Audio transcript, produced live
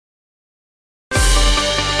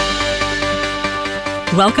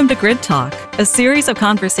Welcome to Grid Talk, a series of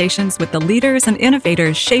conversations with the leaders and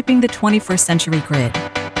innovators shaping the 21st century grid.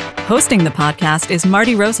 Hosting the podcast is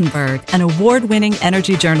Marty Rosenberg, an award-winning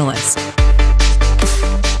energy journalist.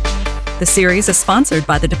 The series is sponsored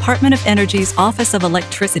by the Department of Energy's Office of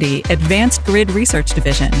Electricity Advanced Grid Research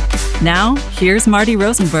Division. Now, here's Marty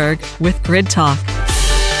Rosenberg with Grid Talk.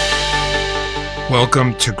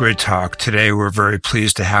 Welcome to Grid Talk. Today, we're very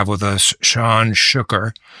pleased to have with us Shawn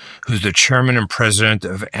Schucker, who's the chairman and president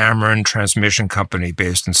of Ameren Transmission Company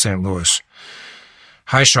based in St. Louis.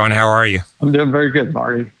 Hi, Shawn. How are you? I'm doing very good,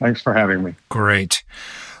 Marty. Thanks for having me. Great.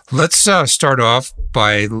 Let's start off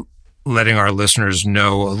by letting our listeners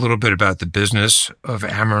know a little bit about the business of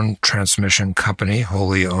Ameren Transmission Company,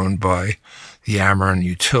 wholly owned by the Ameren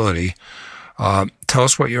utility. Tell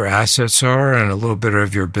us what your assets are and a little bit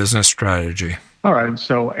of your business strategy. All right.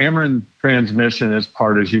 So Ameren Transmission is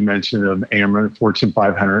part, as you mentioned, of Ameren, Fortune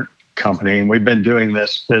 500 company, and we've been doing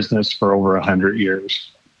this business for over 100 years.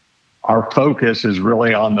 Our focus is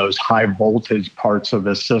really on those high voltage parts of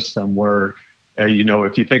the system where,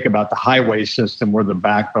 if you think about the highway system, we're the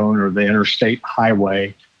backbone, or the interstate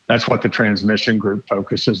highway. That's what the transmission group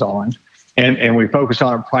focuses on. And we focus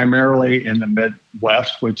on it primarily in the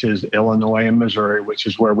Midwest, which is Illinois and Missouri, which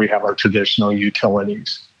is where we have our traditional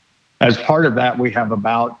utilities. As part of that, we have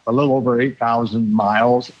about a little over 8,000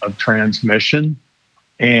 miles of transmission.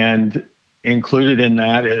 And included in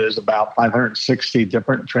that is about 560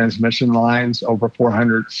 different transmission lines, over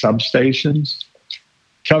 400 substations.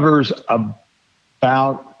 Covers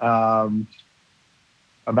about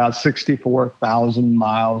 64,000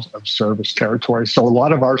 miles of service territory. So a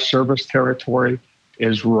lot of our service territory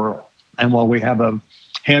is rural. And while we have a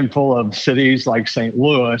handful of cities like St.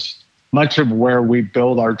 Louis, much of where we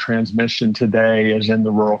build our transmission today is in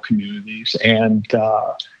the rural communities. And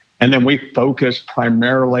then we focus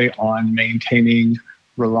primarily on maintaining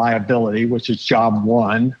reliability, which is job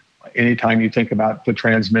one, anytime you think about the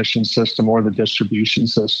transmission system or the distribution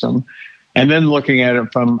system. And then looking at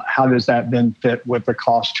it from how does that then fit with the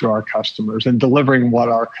cost to our customers and delivering what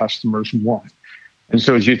our customers want. And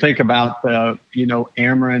so as you think about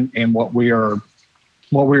Ameren and what we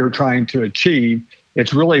are trying to achieve,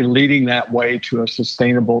 it's really leading that way to a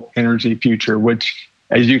sustainable energy future, which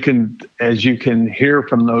as you can hear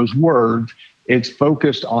from those words, it's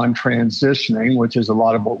focused on transitioning, which is a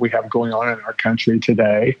lot of what we have going on in our country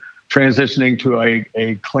today, transitioning to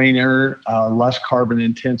a cleaner, less carbon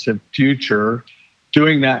intensive future,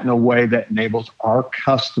 doing that in a way that enables our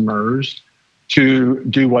customers to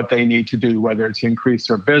do what they need to do, whether it's increase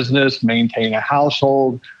their business, maintain a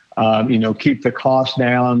household, keep the cost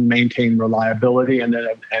down, maintain reliability. And then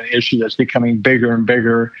an issue that's becoming bigger and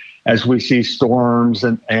bigger as we see storms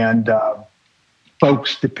and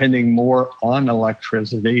folks depending more on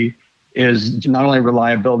electricity is not only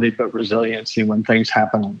reliability, but resiliency when things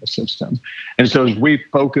happen on the system. And so as we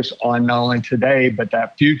focus on not only today, but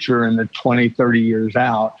that future in the 20, 30 years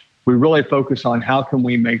out, we really focus on how can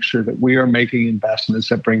we make sure that we are making investments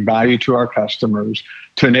that bring value to our customers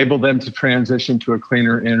to enable them to transition to a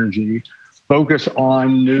cleaner energy, focus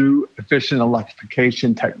on new efficient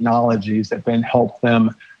electrification technologies that then help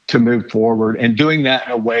them to move forward, and doing that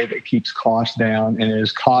in a way that keeps costs down and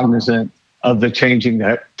is cognizant of the changing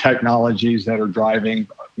technologies that are driving,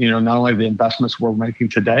 not only the investments we're making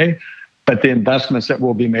today, but the investments that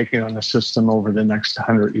we'll be making on the system over the next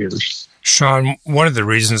 100 years. Shawn, one of the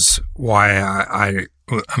reasons why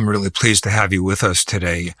I'm really pleased to have you with us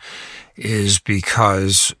today is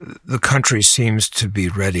because the country seems to be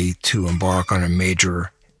ready to embark on a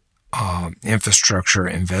major infrastructure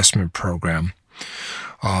investment program.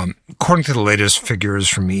 According to the latest figures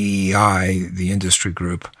from EEI, the industry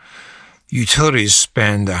group, utilities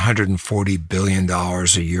spend $140 billion a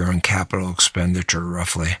year in capital expenditure,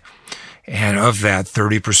 roughly. And of that,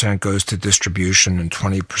 30% goes to distribution and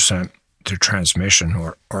 20% to transmission,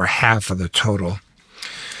 or half of the total.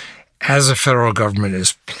 As the federal government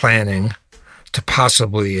is planning to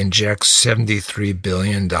possibly inject $73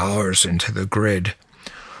 billion into the grid,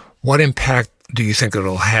 what impact do you think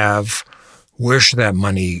it'll have? Where should that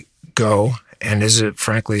money go? And is it,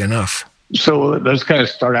 frankly, enough? So let's kind of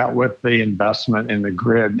start out with the investment in the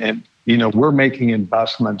grid. And, we're making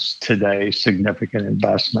investments today, significant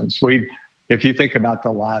investments. If you think about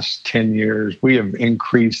the last 10 years, we have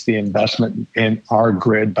increased the investment in our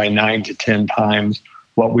grid by 9 to 10 times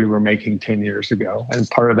what we were making 10 years ago. And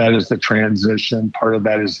part of that is the transition. Part of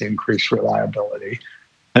that is the increased reliability.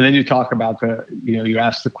 And then you talk about you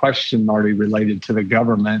asked the question, Marty, related to the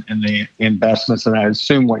government and the investments. And I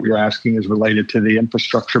assume what you're asking is related to the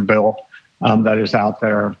infrastructure bill that is out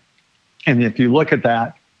there. And if you look at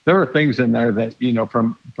that, there are things in there that,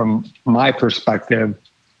 from my perspective,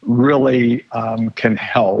 really can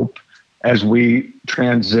help as we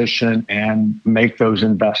transition and make those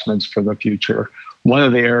investments for the future. One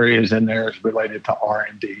of the areas in there is related to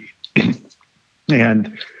R&D.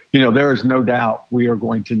 And, there is no doubt we are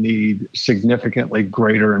going to need significantly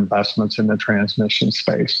greater investments in the transmission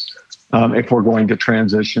space. If we're going to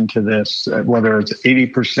transition to this, whether it's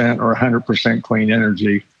 80% or 100% clean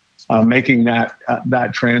energy, making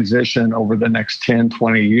that transition over the next 10,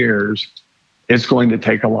 20 years, it's going to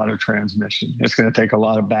take a lot of transmission. It's going to take a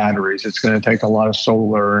lot of batteries. It's going to take a lot of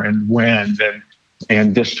solar and wind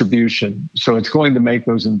and distribution. So it's going to make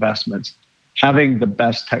those investments. Having the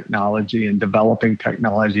best technology and developing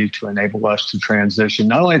technology to enable us to transition,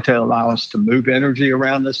 not only to allow us to move energy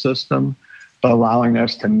around the system, but allowing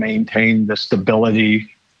us to maintain the stability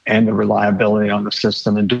and the reliability on the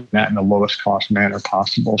system and doing that in the lowest cost manner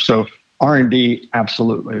possible. So R&D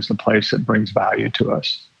absolutely is the place that brings value to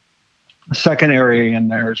us. The second area in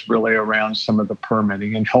there is really around some of the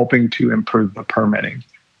permitting and helping to improve the permitting.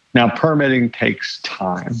 Now, permitting takes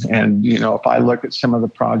time. And, if I look at some of the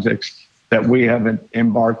projects that we have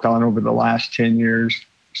embarked on over the last 10 years,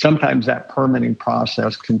 sometimes that permitting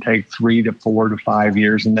process can take 3 to 4 to 5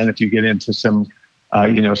 years. And then if you get into some,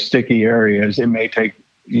 sticky areas, it may take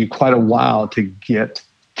you quite a while to get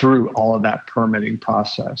through all of that permitting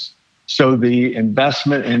process. So the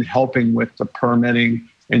investment in helping with the permitting,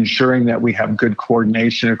 ensuring that we have good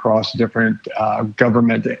coordination across different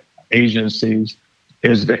government agencies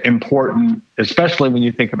is important, especially when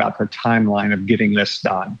you think about the timeline of getting this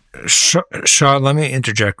done. Shaw, let me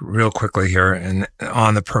interject real quickly here and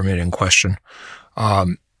on the permitting question.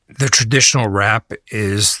 The traditional rap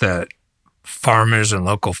is that farmers and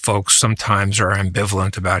local folks sometimes are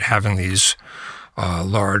ambivalent about having these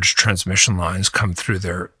large transmission lines come through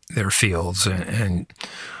their fields. And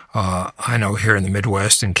I know here in the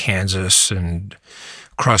Midwest, in Kansas and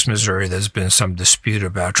across Missouri, there's been some dispute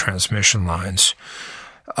about transmission lines.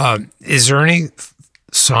 Is there any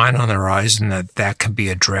sign on the horizon that can be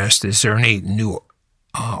addressed? Is there any new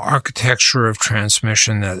architecture of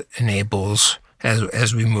transmission that enables,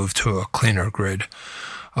 as we move to a cleaner grid,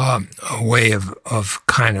 a way of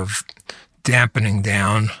kind of dampening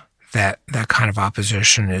down that kind of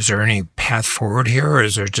opposition? Is there any path forward here, or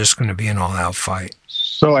is there just going to be an all-out fight?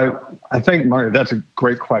 So I think, Marty, that's a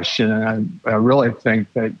great question. And I really think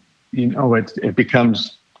that, it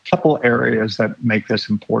becomes a couple areas that make this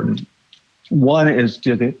important. One is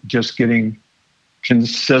just getting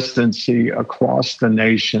consistency across the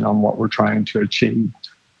nation on what we're trying to achieve.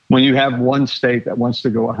 When you have one state that wants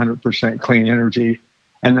to go 100% clean energy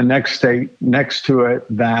and the next state next to it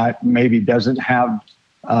that maybe doesn't have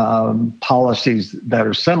policies that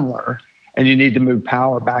are similar, and you need to move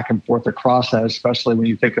power back and forth across that, especially when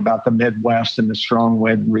you think about the Midwest and the strong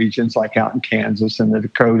wind regions like out in Kansas and the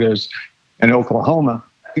Dakotas and Oklahoma,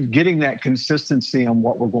 getting that consistency on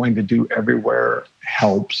what we're going to do everywhere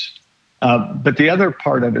helps. But the other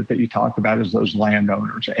part of it that you talked about is those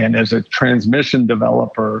landowners. And as a transmission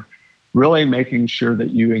developer, really making sure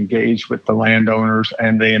that you engage with the landowners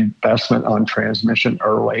and the investment on transmission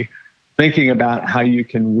early, thinking about how you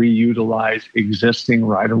can reutilize existing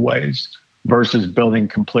right-of-ways versus building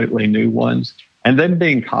completely new ones, and then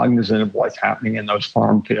being cognizant of what's happening in those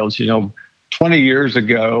farm fields. 20 years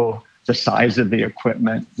ago, the size of the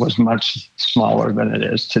equipment was much smaller than it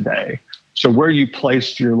is today. So where you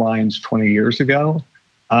placed your lines 20 years ago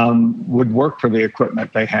would work for the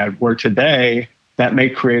equipment they had, where today that may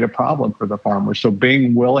create a problem for the farmer. So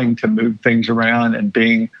being willing to move things around and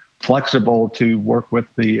being flexible to work with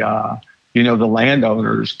the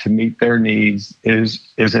landowners to meet their needs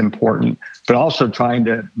is important, but also trying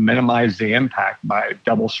to minimize the impact by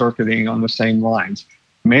double circuiting on the same lines.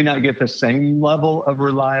 You may not get the same level of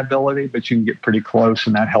reliability, but you can get pretty close,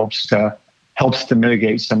 and that helps to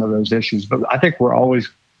mitigate some of those issues. But I think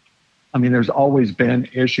there's always been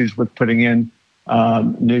issues with putting in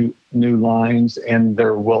new lines, and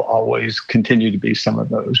there will always continue to be some of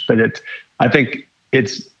those. But I think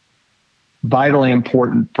it's vitally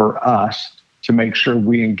important for us to make sure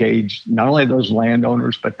we engage not only those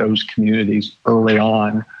landowners, but those communities early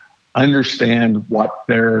on, understand what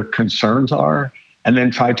their concerns are, and then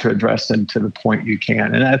try to address them to the point you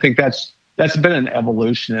can. And I think that's been an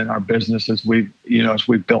evolution in our business as we've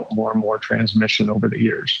built more and more transmission over the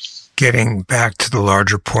years. Getting back to the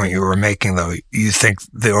larger point you were making, though, you think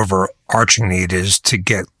the overarching need is to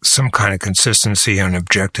get some kind of consistency on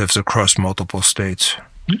objectives across multiple states?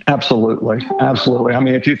 Absolutely. Absolutely. I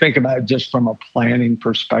mean, if you think about it just from a planning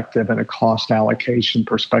perspective and a cost allocation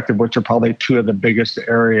perspective, which are probably two of the biggest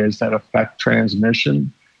areas that affect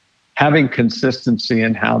transmission, having consistency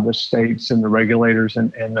in how the states and the regulators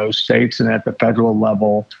in those states and at the federal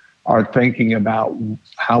level are thinking about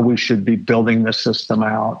how we should be building the system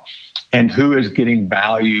out and who is getting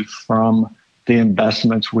value from the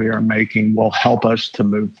investments we are making will help us to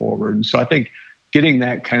move forward. And so I think getting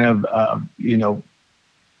that kind of,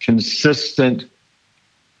 consistent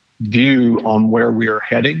view on where we are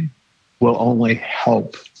heading will only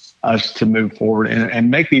help us to move forward and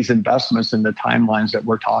make these investments in the timelines that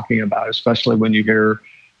we're talking about, especially when you hear,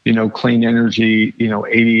 clean energy,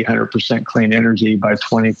 80, 100% clean energy by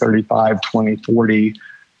 2035, 2040.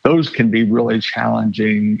 Those can be really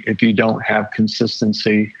challenging if you don't have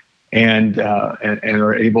consistency and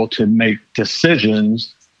are able to make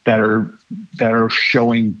decisions that are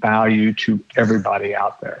showing value to everybody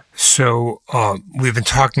out there. So we've been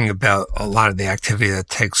talking about a lot of the activity that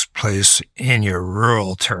takes place in your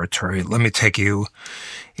rural territory. Let me take you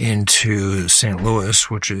into St. Louis,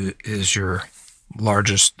 which is your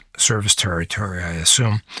largest service territory, I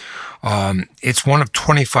assume. It's one of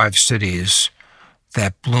 25 cities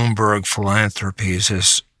that Bloomberg Philanthropies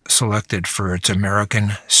has selected for its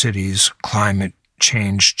American Cities Climate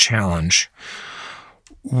Change Challenge.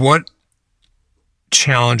 What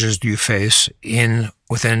challenges do you face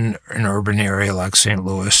within an urban area like St.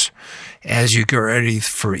 Louis as you get ready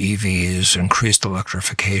for EVs, increased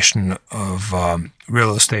electrification of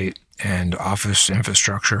real estate and office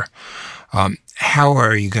infrastructure? How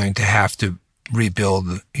are you going to have to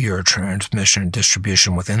rebuild your transmission and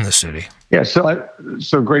distribution within the city? Yeah,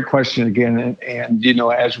 so great question again. And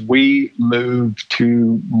as we move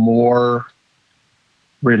to more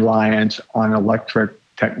reliance on electric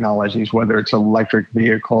technologies, whether it's electric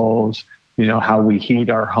vehicles, how we heat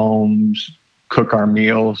our homes, cook our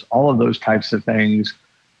meals, all of those types of things,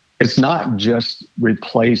 it's not just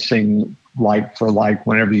replacing like for like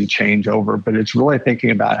whenever you change over, but it's really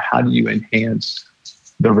thinking about how do you enhance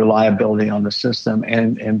the reliability on the system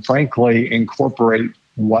and frankly, incorporate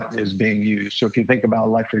what is being used. So if you think about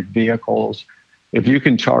electric vehicles, if you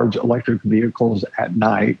can charge electric vehicles at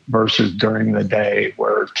night versus during the day,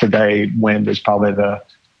 where today wind is probably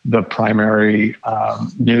the primary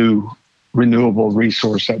new renewable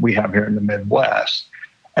resource that we have here in the Midwest,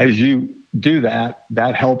 as you do that,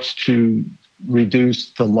 that helps to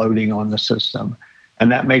reduce the loading on the system.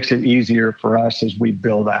 And that makes it easier for us as we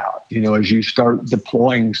build out. As you start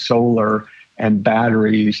deploying solar and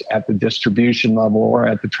batteries at the distribution level or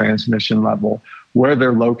at the transmission level, where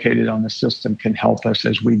they're located on the system can help us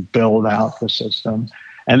as we build out the system.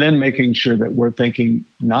 And then making sure that we're thinking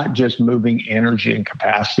not just moving energy and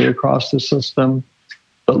capacity across the system,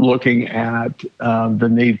 but looking at the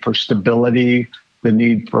need for stability, the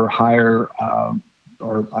need for higher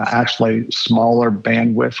or actually smaller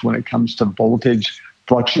bandwidth when it comes to voltage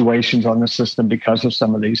fluctuations on the system because of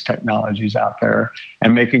some of these technologies out there,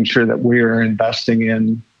 and making sure that we are investing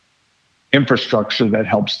in infrastructure that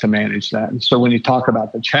helps to manage that. And so when you talk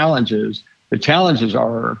about the challenges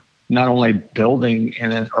are not only building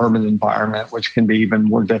in an urban environment, which can be even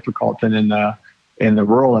more difficult than in the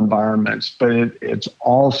rural environments, but it's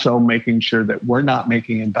also making sure that we're not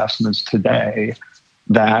making investments today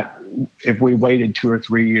that if we waited 2 or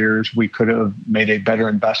 3 years, we could have made a better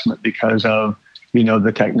investment because of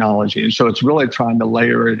the technology. And so it's really trying to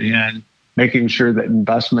layer it in, making sure that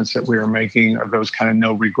investments that we are making are those kind of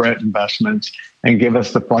no regret investments and give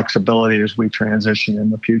us the flexibility as we transition in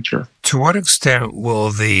the future. To what extent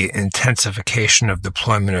will the intensification of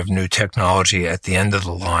deployment of new technology at the end of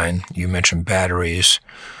the line, you mentioned batteries,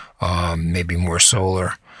 maybe more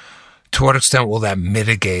solar, to what extent will that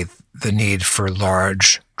mitigate the need for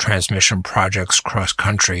large transmission projects cross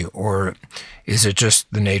country, or is it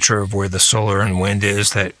just the nature of where the solar and wind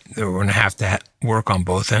is that we're going to have to work on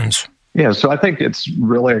both ends? Yeah, so I think it's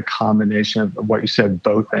really a combination of what you said,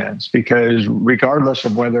 both ends, because regardless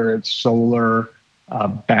of whether it's solar,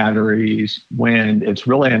 batteries, wind, it's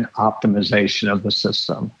really an optimization of the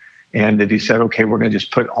system. And if you said, okay, we're going to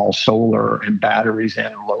just put all solar and batteries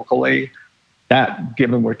in locally, that,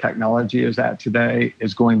 given where technology is at today,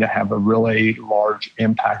 is going to have a really large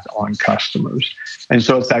impact on customers. And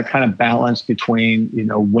so it's that kind of balance between,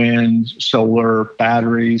 wind, solar,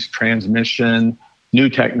 batteries, transmission, new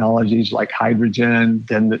technologies like hydrogen,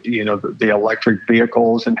 then the electric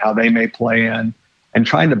vehicles and how they may play in, and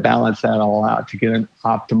trying to balance that all out to get an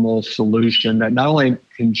optimal solution that not only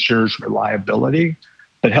ensures reliability,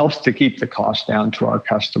 but helps to keep the cost down to our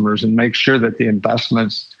customers and make sure that the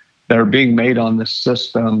investments that are being made on the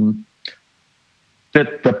system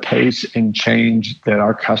fit the pace and change that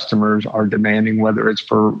our customers are demanding, whether it's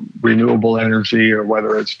for renewable energy or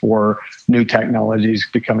whether it's for new technologies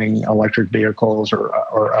becoming electric vehicles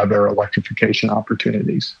or other electrification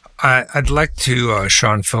opportunities. I'd like to,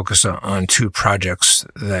 Sean, focus on two projects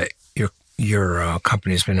that your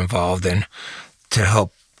company has been involved in to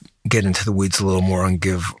help get into the weeds a little more and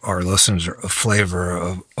give our listeners a flavor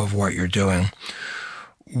of what you're doing.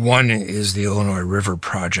 One is the Illinois River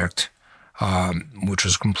Project, which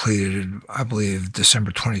was completed, I believe,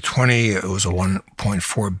 December 2020. It was a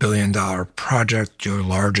 $1.4 billion project, your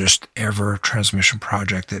largest ever transmission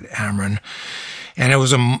project at Ameren. And it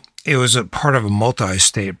was a part of a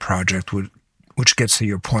multi-state project, which gets to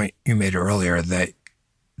your point you made earlier, that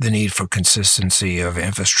the need for consistency of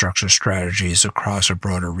infrastructure strategies across a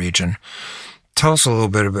broader region. Tell us a little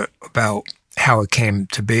bit about how it came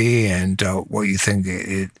to be and what you think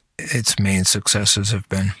its main successes have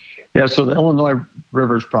been. Yeah, so the Illinois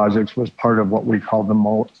Rivers Project was part of what we call the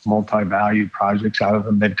multi-value projects out of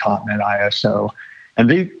the Mid-Continent ISO.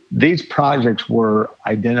 And these projects were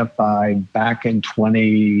identified back in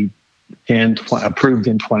approved in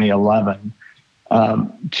 2011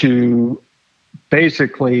 to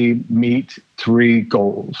basically meet three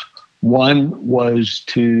goals. One was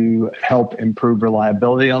to help improve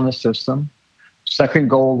reliability on the system. Second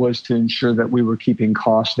goal was to ensure that we were keeping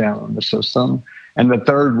costs down on the system. And the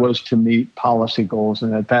third was to meet policy goals.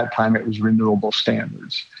 And at that time, it was renewable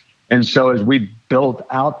standards. And so as we built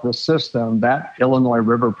out the system, that Illinois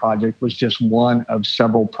River Project was just one of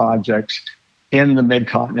several projects in the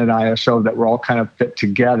Mid-Continent ISO that were all kind of fit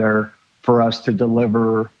together for us to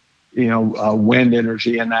deliver wind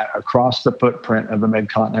energy and that across the footprint of the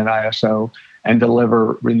Mid-Continent ISO and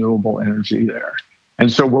deliver renewable energy there. And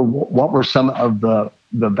so what were some of the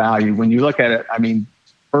value? When you look at it, I mean,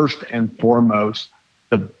 first and foremost,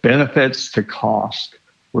 the benefits to cost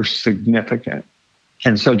were significant.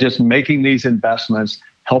 And so just making these investments,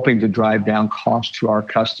 helping to drive down cost to our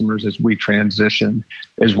customers as we transition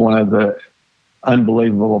is one of the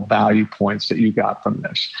unbelievable value points that you got from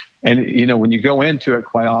this. And, when you go into it,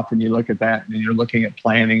 quite often you look at that and you're looking at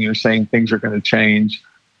planning, you're saying things are going to change.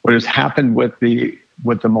 What has happened with the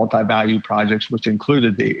multi-value projects, which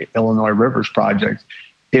included the Illinois Rivers Project,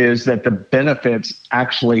 is that the benefits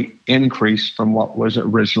actually increased from what was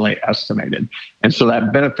originally estimated. And so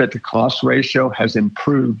that benefit to cost ratio has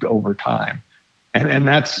improved over time. And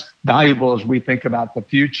that's valuable as we think about the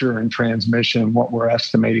future and transmission, what we're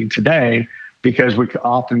estimating today, because we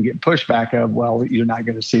often get pushback of, well, you're not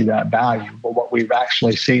going to see that value. But what we've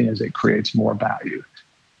actually seen is it creates more value.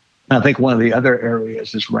 And I think one of the other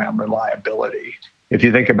areas is around reliability. If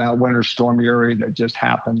you think about Winter Storm Uri that just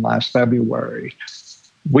happened last February,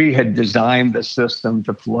 we had designed the system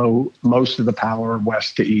to flow most of the power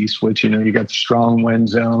west to east, which, you got the strong wind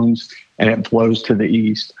zones and it flows to the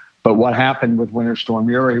east. But what happened with Winter Storm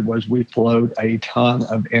Uri was we flowed a ton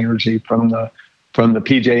of energy from the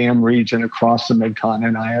PJM region across the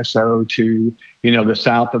Mid-Continent ISO to, the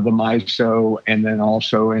south of the MISO and then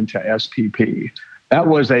also into SPP. That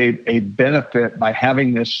was a benefit by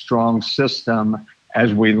having this strong system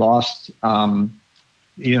as we lost,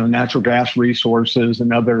 natural gas resources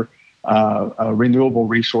and other renewable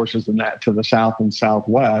resources and that to the south and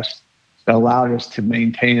southwest that allowed us to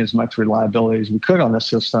maintain as much reliability as we could on the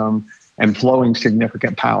system and flowing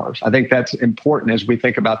significant powers. I think that's important as we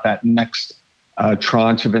think about that next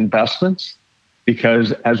tranche of investments,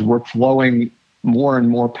 because as we're flowing more and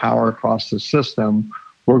more power across the system,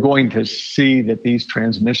 we're going to see that these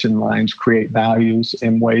transmission lines create values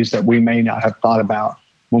in ways that we may not have thought about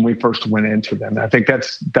when we first went into them. And I think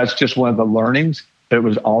that's just one of the learnings. It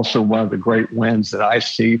was also one of the great wins that I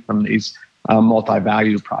see from these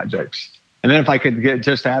multi-value projects. And then if I could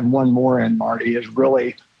just add one more in, Marty, is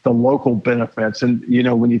really the local benefits. And,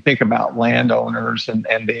 when you think about landowners and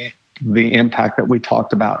the impact that we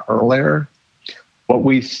talked about earlier, what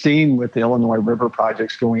we've seen with the Illinois River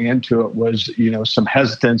projects going into it was, some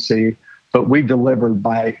hesitancy, but we delivered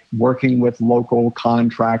by working with local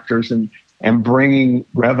contractors and bringing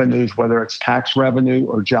revenues, whether it's tax revenue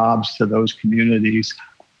or jobs to those communities,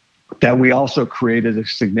 that we also created a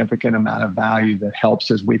significant amount of value that helps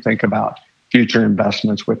as we think about future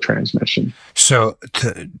investments with transmission. So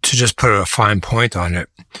to just put a fine point on it,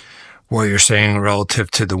 what you're saying relative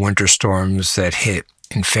to the winter storms that hit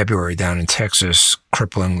in February down in Texas,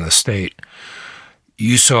 crippling the state,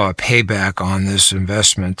 you saw a payback on this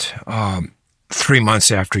investment 3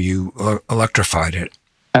 months after you electrified it.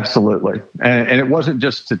 Absolutely. And it wasn't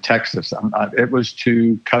just to Texas. It was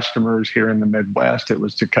to customers here in the Midwest. It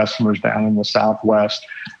was to customers down in the Southwest.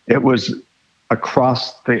 It was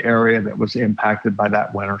across the area that was impacted by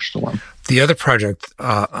that winter storm. The other project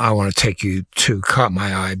I want to take you to caught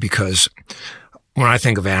my eye because when I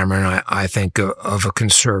think of Ameren, I think of a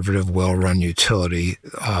conservative, well-run utility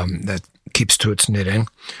that keeps to its knitting.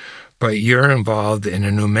 But you're involved in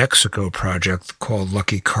a New Mexico project called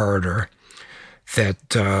Lucky Corridor that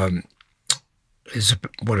is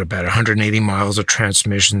about 180 miles of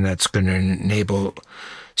transmission that's going to enable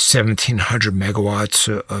 1,700 megawatts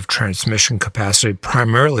of transmission capacity,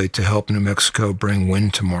 primarily to help New Mexico bring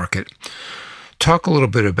wind to market. Talk a little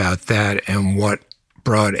bit about that and what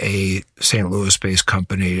brought a St. Louis-based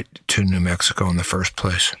company to New Mexico in the first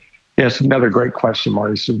place. Yes, another great question,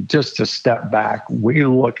 Marty. So just to step back, we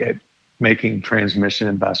look at making transmission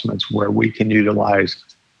investments where we can utilize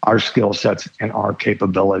our skill sets and our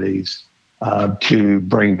capabilities to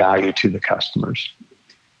bring value to the customers.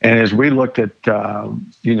 And as we looked at,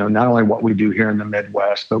 not only what we do here in the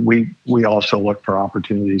Midwest, but we also look for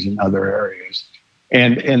opportunities in other areas.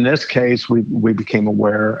 And in this case, we became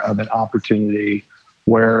aware of an opportunity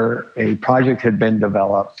where a project had been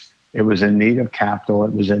developed. It was in need of capital.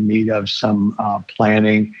 It was in need of some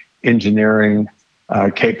planning, engineering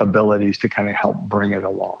capabilities to kind of help bring it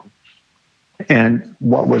along. And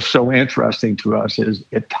what was so interesting to us is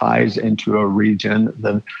it ties into a region,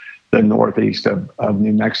 the northeast of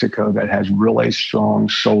New Mexico, that has really strong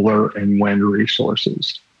solar and wind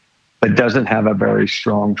resources, but doesn't have a very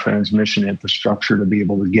strong transmission infrastructure to be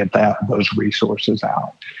able to get those resources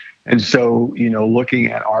out. And so,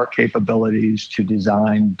 looking at our capabilities to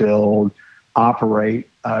design, build, operate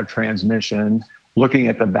transmission, looking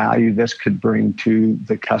at the value this could bring to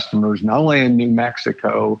the customers, not only in New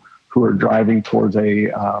Mexico who are driving towards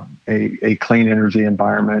a clean energy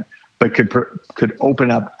environment, but could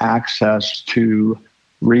open up access to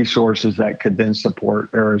resources that could then support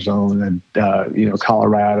Arizona,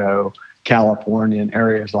 Colorado, California, and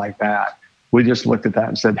areas like that. We just looked at that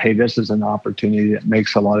and said, hey, this is an opportunity that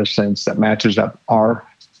makes a lot of sense, that matches up our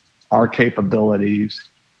capabilities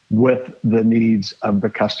with the needs of the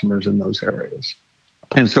customers in those areas.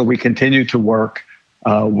 And so we continue to work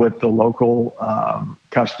with the local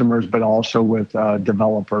customers, but also with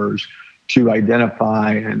developers to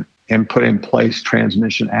identify and put in place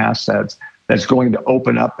transmission assets that's going to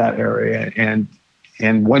open up that area.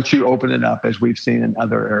 And once you open it up, as we've seen in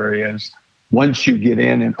other areas, once you get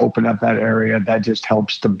in and open up that area, that just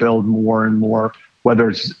helps to build more and more, whether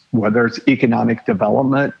it's economic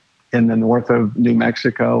development in the north of New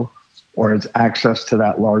Mexico, or it's access to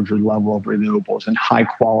that larger level of renewables and high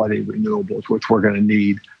quality renewables, which we're going to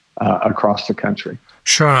need across the country.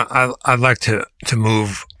 Sean, I'd like to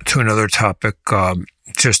move to another topic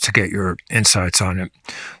just to get your insights on it.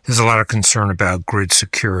 There's a lot of concern about grid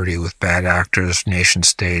security with bad actors, nation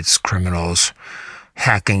states, criminals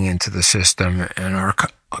hacking into the system, and our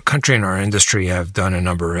country and our industry have done a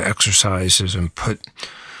number of exercises and put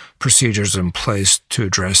procedures in place to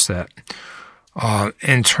address that.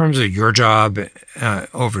 In terms of your job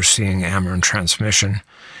overseeing Ameren Transmission,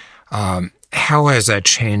 how has that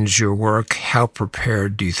changed your work? How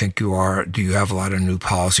prepared do you think you are? Do you have a lot of new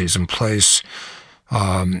policies in place?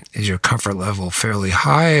 Is your comfort level fairly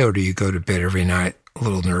high, or do you go to bed every night a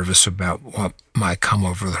little nervous about what might come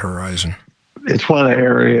over the horizon? It's one of the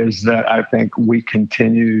areas that I think we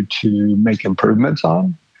continue to make improvements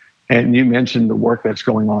on. And you mentioned the work that's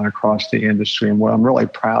going on across the industry. And what I'm really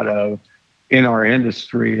proud of in our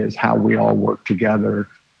industry is how we all work together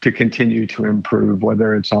to continue to improve,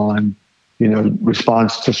 whether it's on,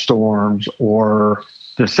 response to storms or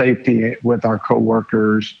the safety with our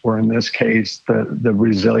coworkers, or in this case, the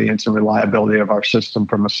resilience and reliability of our system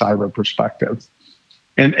from a cyber perspective.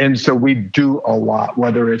 And so we do a lot,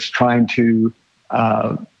 whether it's trying to,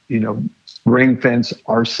 ring fence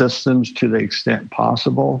our systems to the extent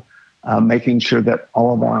possible, making sure that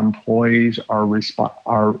all of our employees are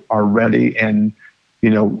ready and,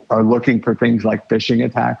 are looking for things like phishing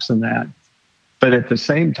attacks and that. But at the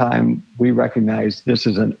same time, we recognize this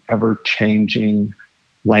is an ever-changing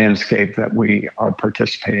landscape that we are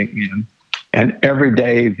participating in. And every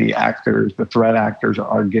day, the threat actors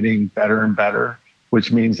are getting better and better,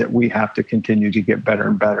 which means that we have to continue to get better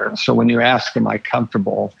and better. So when you ask, am I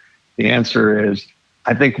comfortable? The answer is,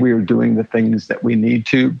 I think we are doing the things that we need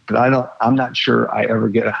to, but I'm not sure I ever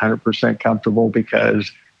get 100% comfortable,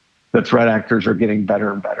 because the threat actors are getting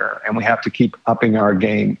better and better, and we have to keep upping our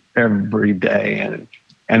game every day.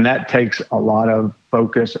 And that takes a lot of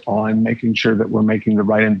focus on making sure that we're making the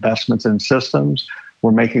right investments in systems.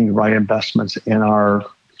 We're making the right investments in our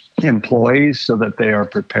employees so that they are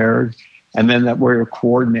prepared, and then that we're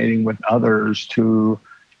coordinating with others to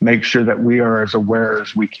make sure that we are as aware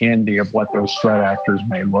as we can be of what those threat actors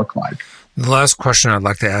may look like. The last question I'd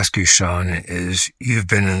like to ask you, Sean, is you've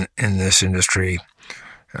been in this industry,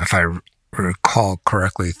 if I recall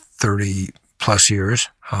correctly, 30 plus years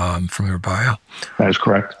from your bio. That is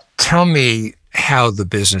correct. Tell me how the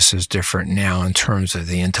business is different now in terms of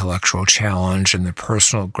the intellectual challenge and the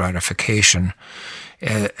personal gratification,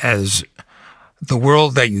 as the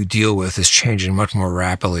world that you deal with is changing much more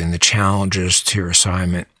rapidly, and the challenges to your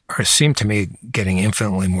assignment seem to me getting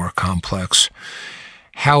infinitely more complex.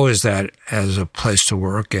 How is that as a place to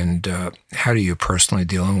work, and how are you personally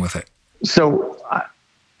dealing with it? So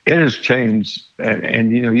it has changed.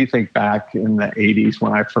 And, you think back in the 80s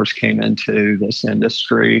when I first came into this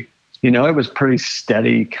industry, it was pretty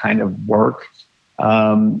steady kind of work.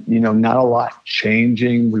 Not a lot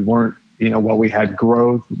changing. We weren't, while we had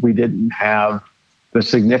growth, we didn't have the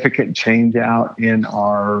significant change out in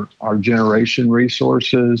our generation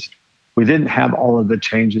resources. We didn't have all of the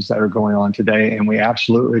changes that are going on today, and we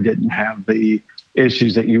absolutely didn't have the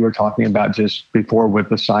issues that you were talking about just before with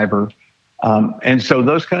the cyber. And so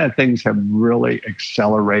those kind of things have really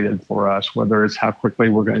accelerated for us, whether it's how quickly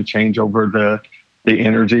we're going to change over the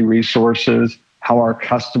energy resources, how our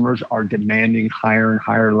customers are demanding higher and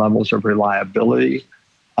higher levels of reliability,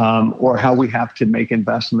 or how we have to make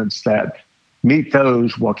investments that meet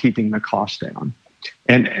those while keeping the cost down.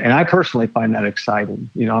 And I personally find that exciting.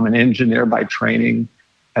 I'm an engineer by training.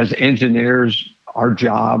 As engineers, our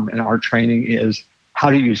job and our training is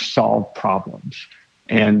how do you solve problems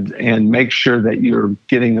and make sure that you're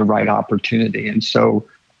getting the right opportunity. And so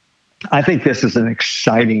I think this is an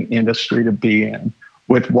exciting industry to be in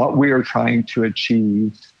with what we are trying to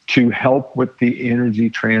achieve to help with the energy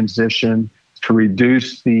transition, to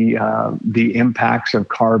reduce the impacts of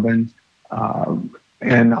carbon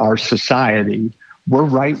in our society. We're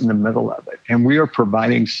right in the middle of it, and we are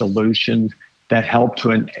providing solutions that help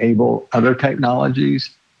to enable other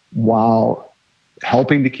technologies while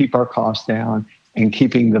helping to keep our costs down and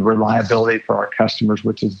keeping the reliability for our customers,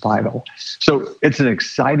 which is vital. So it's an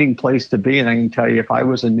exciting place to be. And I can tell you, if I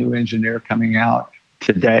was a new engineer coming out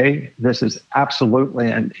today, this is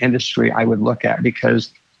absolutely an industry I would look at,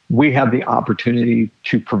 because we have the opportunity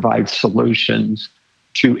to provide solutions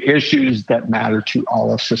to issues that matter to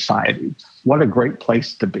all of society. What a great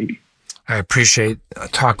place to be. I appreciate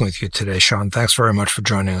talking with you today, Sean. Thanks very much for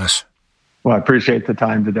joining us. Well, I appreciate the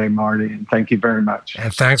time today, Marty, and thank you very much.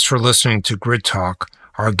 And thanks for listening to Grid Talk.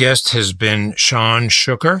 Our guest has been Sean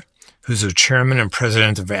Schucker, who's the chairman and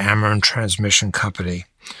president of Ameren Transmission Company.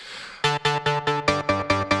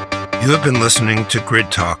 You have been listening to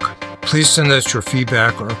Grid Talk. Please send us your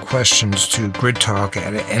feedback or questions to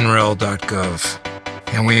gridtalk@nrel.gov.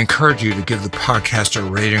 And we encourage you to give the podcast a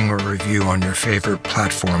rating or review on your favorite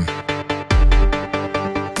platform.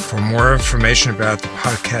 For more information about the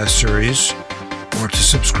podcast series or to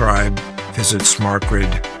subscribe, visit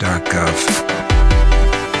smartgrid.gov.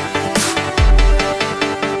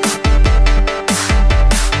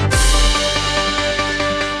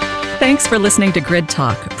 Thanks for listening to Grid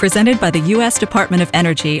Talk, presented by the U.S. Department of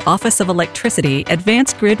Energy, Office of Electricity,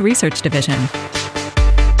 Advanced Grid Research Division.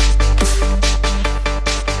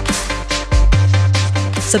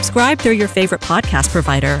 Subscribe through your favorite podcast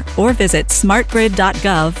provider or visit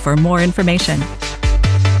smartgrid.gov for more information.